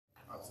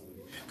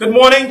Good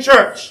morning,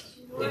 church.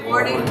 Good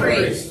morning,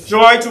 priest.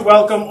 Joy to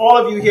welcome all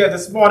of you here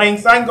this morning.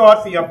 Thank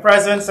God for your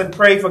presence and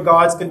pray for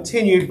God's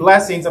continued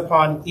blessings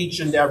upon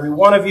each and every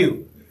one of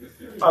you.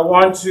 I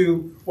want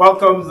to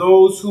welcome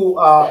those who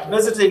are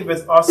visiting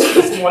with us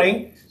this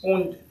morning.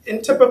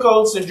 In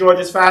typical St.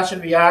 George's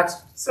fashion, we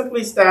ask,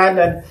 simply stand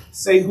and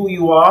say who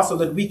you are so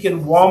that we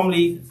can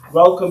warmly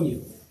welcome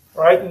you.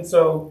 All right? And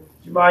so,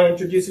 do you mind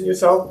introducing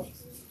yourself?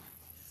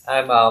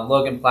 I'm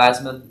Logan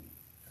Plasman.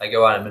 I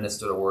go out and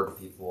minister the word to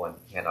people and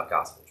hand out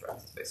gospel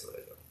tracts. That's basically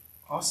what I do.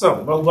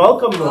 Awesome. Well,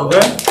 welcome,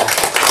 Logan.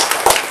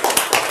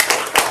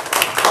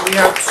 We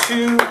have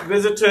two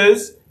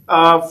visitors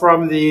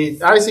from the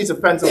Diocese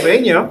of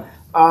Pennsylvania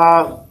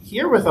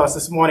here with us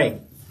this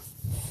morning.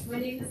 My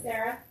name is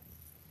Sarah.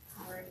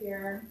 We're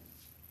here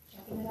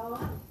checking it all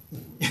out.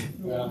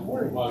 Yeah,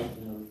 morning, Mike.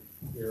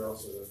 Here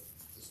also to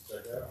just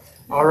check out.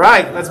 All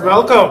right, let's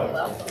welcome.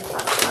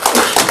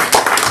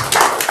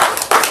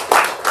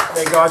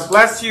 May God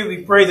bless you.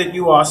 We pray that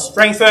you are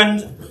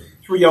strengthened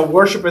through your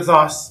worship with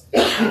us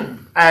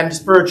and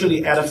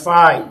spiritually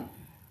edified.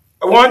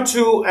 I want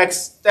to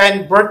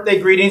extend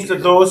birthday greetings to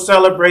those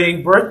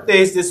celebrating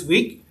birthdays this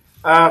week.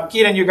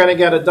 Keaton, you're going to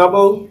get a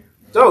double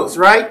dose,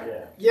 right?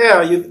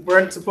 Yeah, you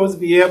weren't supposed to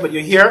be here, but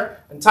you're here.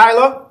 And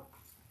Tyler,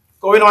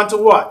 going on to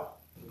what?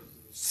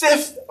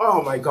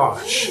 Oh my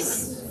gosh.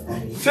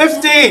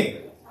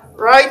 15,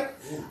 right?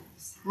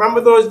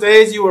 Remember those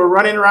days you were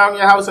running around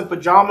your house in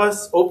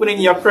pajamas, opening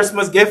your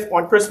Christmas gift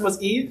on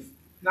Christmas Eve?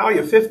 Now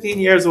you're 15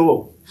 years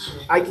old.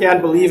 I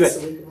can't believe it.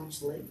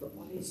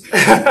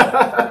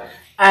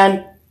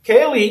 And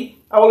Kaylee,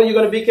 how old are you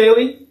going to be,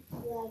 Kaylee?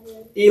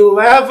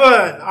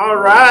 11. All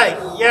right.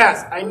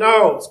 Yes, I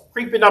know. It's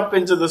creeping up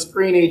into the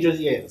screenagers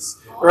years,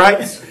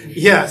 right?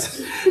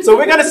 Yes. So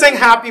we're going to sing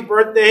happy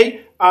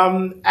birthday,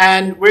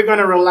 and we're going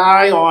to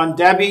rely on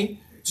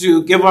Debbie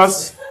to give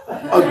us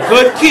a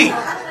good key.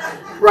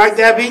 Right,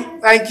 Debbie?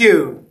 Thank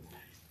you.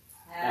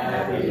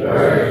 Happy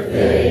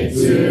birthday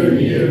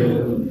to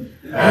you.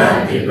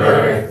 Happy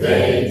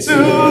birthday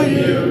to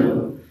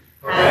you.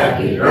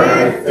 Happy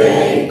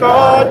birthday,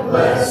 God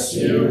bless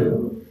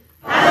you.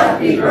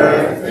 Happy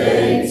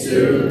birthday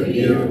to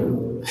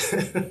you.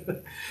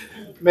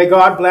 May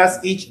God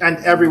bless each and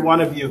every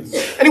one of you.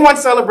 Anyone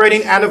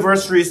celebrating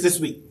anniversaries this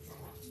week?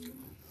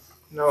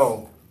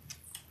 No.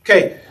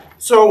 Okay,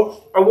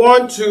 so I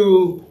want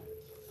to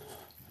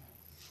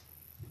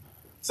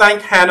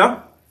thank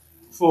Hannah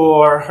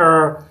for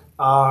her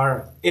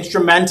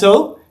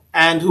instrumental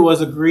and who has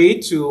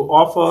agreed to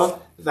offer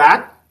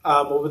that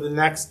over the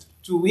next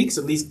 2 weeks,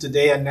 at least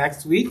today and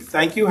next week.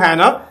 Thank you,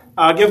 Hannah.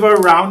 Give her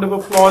a round of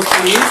applause,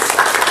 please.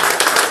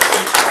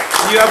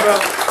 You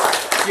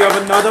have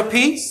another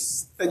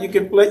piece that you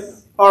can play?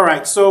 All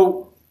right,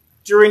 so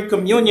during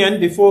communion,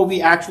 before we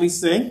actually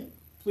sing,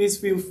 please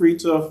feel free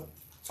to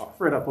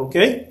offer it up,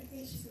 okay?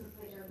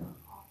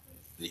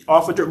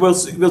 We'll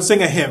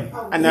sing a hymn,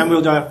 and then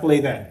we'll play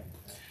that.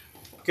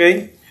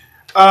 Okay?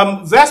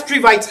 Vestry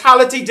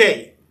Vitality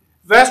Day.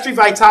 Vestry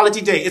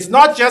Vitality Day. It's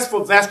not just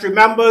for vestry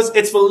members.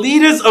 It's for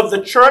leaders of the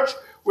church.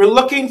 We're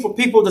looking for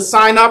people to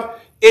sign up.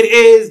 It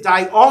is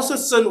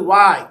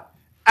diocesan-wide.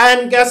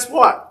 And guess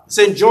what?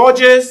 St.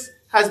 George's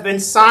has been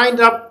signed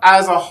up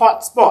as a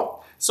hot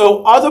spot.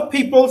 So other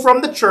people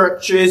from the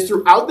churches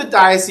throughout the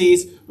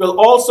diocese will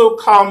also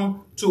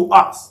come to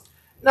us.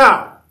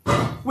 Now,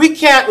 we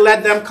can't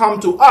let them come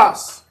to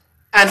us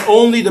and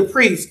only the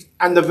priest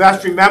and the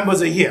vestry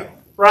members are here,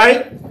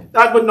 right?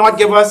 That would not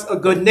give us a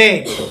good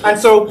name. And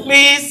so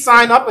please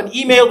sign up. An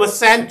email was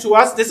sent to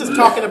us. This is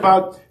talking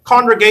about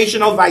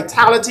congregational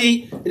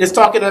vitality. It is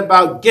talking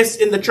about gifts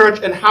in the church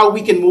and how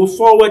we can move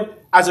forward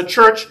as a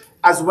church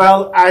as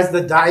well as the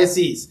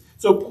diocese.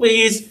 So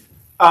please,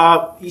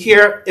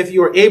 here, if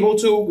you are able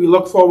to, we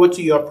look forward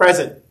to your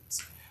presence.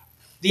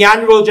 The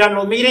annual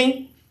general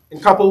meeting in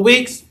a couple of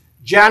weeks.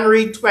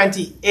 January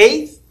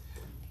 28th.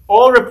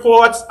 All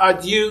reports are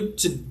due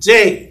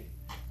today,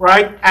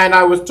 right? And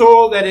I was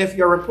told that if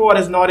your report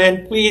is not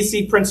in, please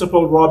see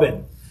Principal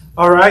Robin.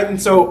 All right?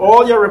 And so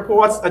all your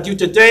reports are due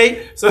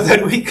today so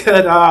that we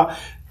could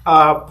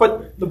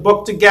put the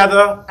book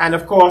together and,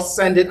 of course,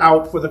 send it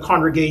out for the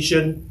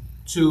congregation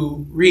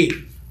to read.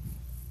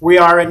 We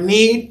are in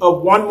need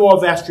of one more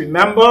vestry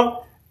member.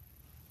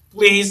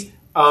 Please,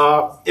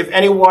 if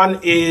anyone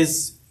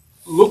is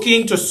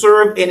looking to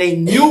serve in a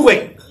new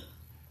way,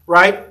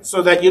 right,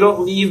 so that you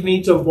don't leave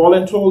me to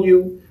volunteer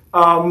you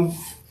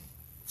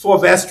for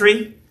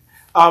vestry.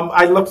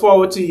 I look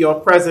forward to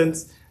your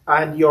presence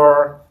and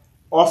your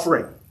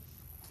offering.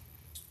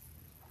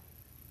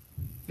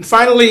 And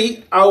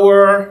finally,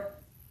 our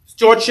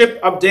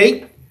stewardship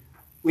update.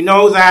 We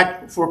know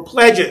that for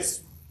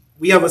pledges,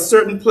 we have a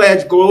certain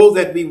pledge goal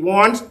that we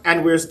want,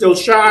 and we're still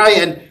shy,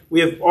 and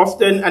we've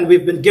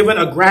been given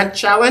a grant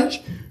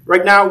challenge.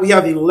 Right now, we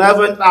have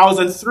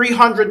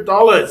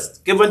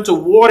 $11,300 given to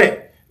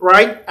water.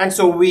 Right? And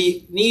so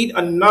we need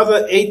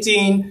another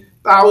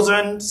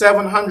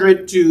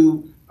 $18,700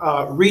 to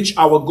reach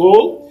our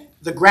goal.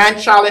 The grant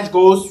challenge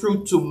goes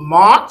through to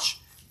March,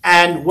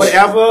 and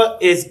whatever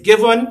is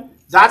given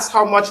That's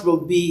how much will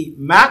be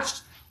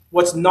matched.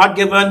 What's not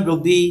given will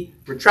be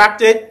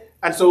retracted.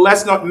 And so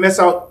let's not miss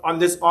out on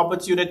this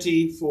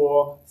opportunity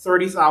for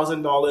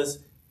 $30,000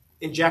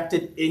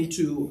 injected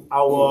into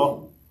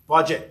our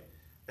budget.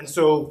 And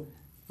so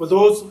for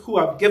those who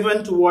have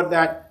given toward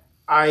that,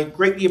 I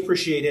greatly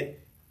appreciate it.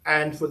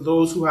 And for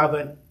those who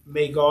haven't,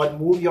 may God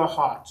move your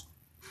heart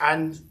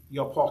and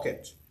your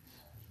pocket.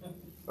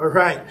 All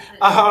right.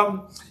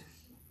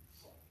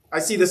 I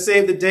see the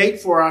save the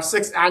date for our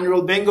 6th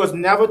annual bingo is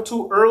never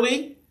too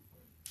early.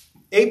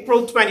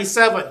 April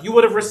 27th. You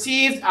would have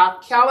received our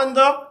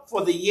calendar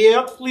for the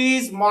year.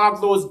 Please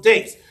mark those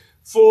dates.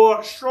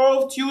 For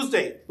Shrove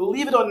Tuesday,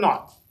 believe it or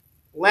not,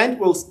 Lent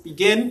will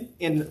begin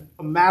in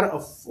a matter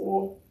of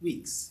 4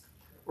 weeks,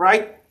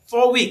 right?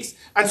 4 weeks.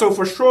 And so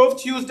for Shrove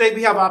Tuesday,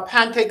 we have our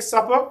pancake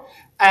supper,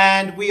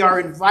 and we are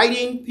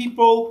inviting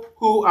people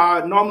who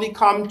normally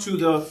come to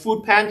the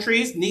food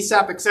pantries,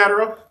 NESAP,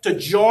 etc., to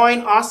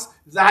join us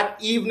that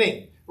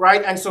evening,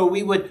 right? And so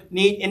we would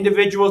need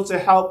individuals to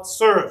help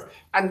serve.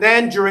 And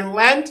then during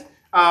Lent,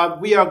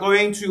 we are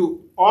going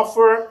to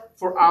offer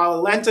for our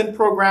Lenten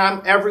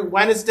program every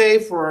Wednesday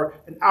for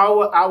an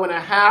hour, hour and a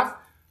half.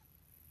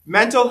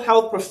 Mental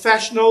health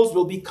professionals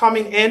will be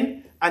coming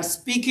in and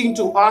speaking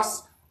to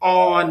us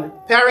on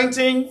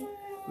parenting,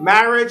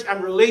 marriage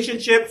and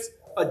relationships,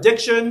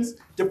 addictions,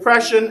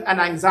 depression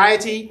and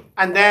anxiety,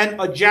 and then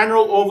a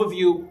general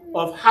overview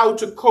of how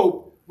to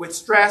cope with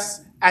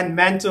stress and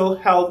mental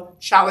health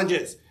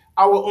challenges.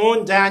 Our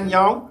own Dan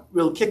Young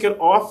will kick it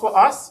off for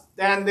us.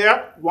 Dan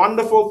there,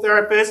 wonderful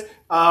therapist.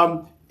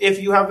 If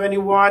you have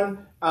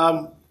anyone,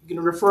 you can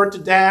refer to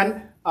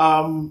Dan,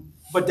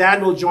 but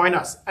Dan will join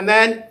us. And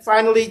then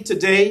finally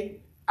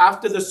today,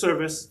 after the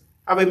service,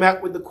 having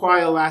met with the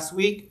choir last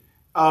week,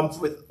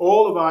 with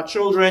all of our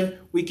children,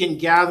 we can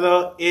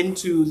gather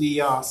into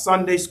the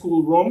Sunday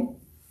school room.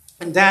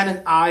 And Dan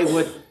and I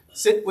would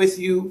sit with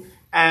you,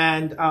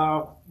 and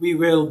we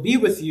will be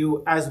with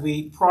you as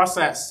we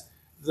process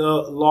the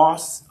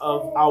loss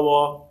of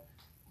our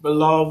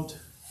beloved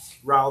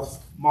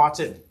Ralph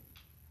Martin.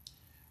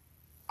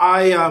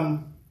 I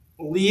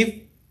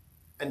leave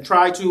and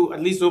try to,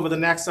 at least over the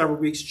next several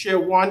weeks, share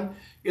one,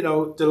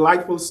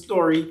 delightful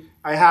story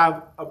I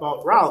have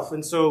about Ralph.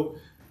 And so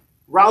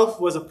Ralph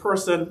was a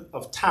person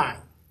of time.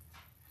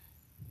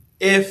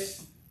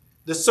 If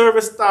the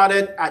service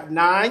started at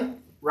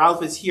 9,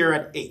 Ralph is here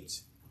at 8,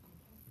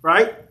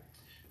 right?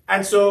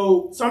 And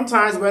so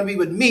sometimes when we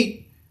would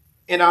meet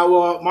in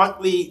our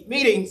monthly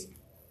meetings,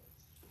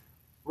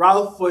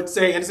 Ralph would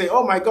say,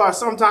 oh my gosh,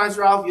 sometimes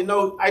Ralph,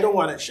 I don't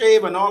want to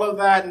shave and all of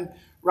that. And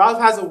Ralph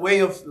has a way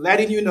of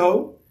letting you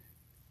know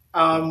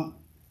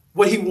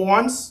what he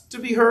wants to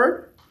be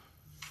heard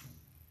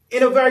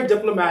in a very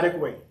diplomatic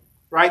way,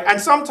 right? And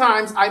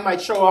sometimes I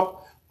might show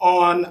up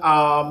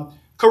on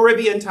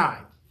Caribbean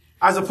time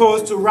as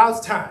opposed to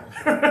Ralph's time.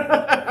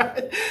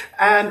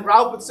 And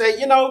Ralph would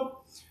say,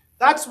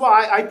 that's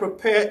why I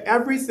prepare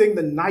everything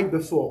the night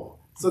before,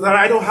 so that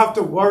I don't have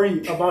to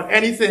worry about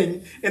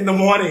anything in the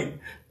morning.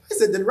 I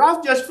said, did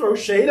Ralph just throw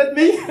shade at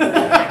me?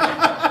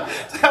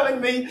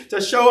 Telling me to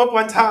show up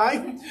on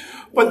time?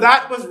 But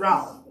that was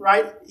Ralph,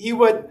 right? He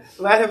would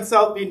let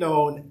himself be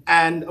known.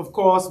 And of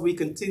course, we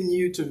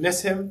continue to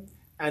miss him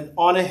and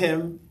honor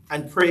him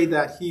and pray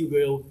that he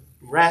will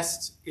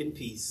rest in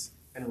peace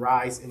and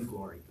rise in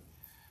glory.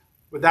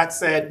 With that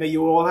said, may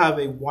you all have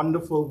a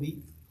wonderful week.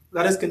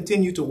 Let us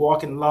continue to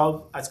walk in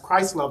love as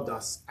Christ loved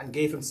us and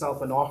gave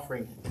himself an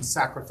offering and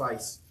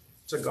sacrifice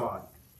to God.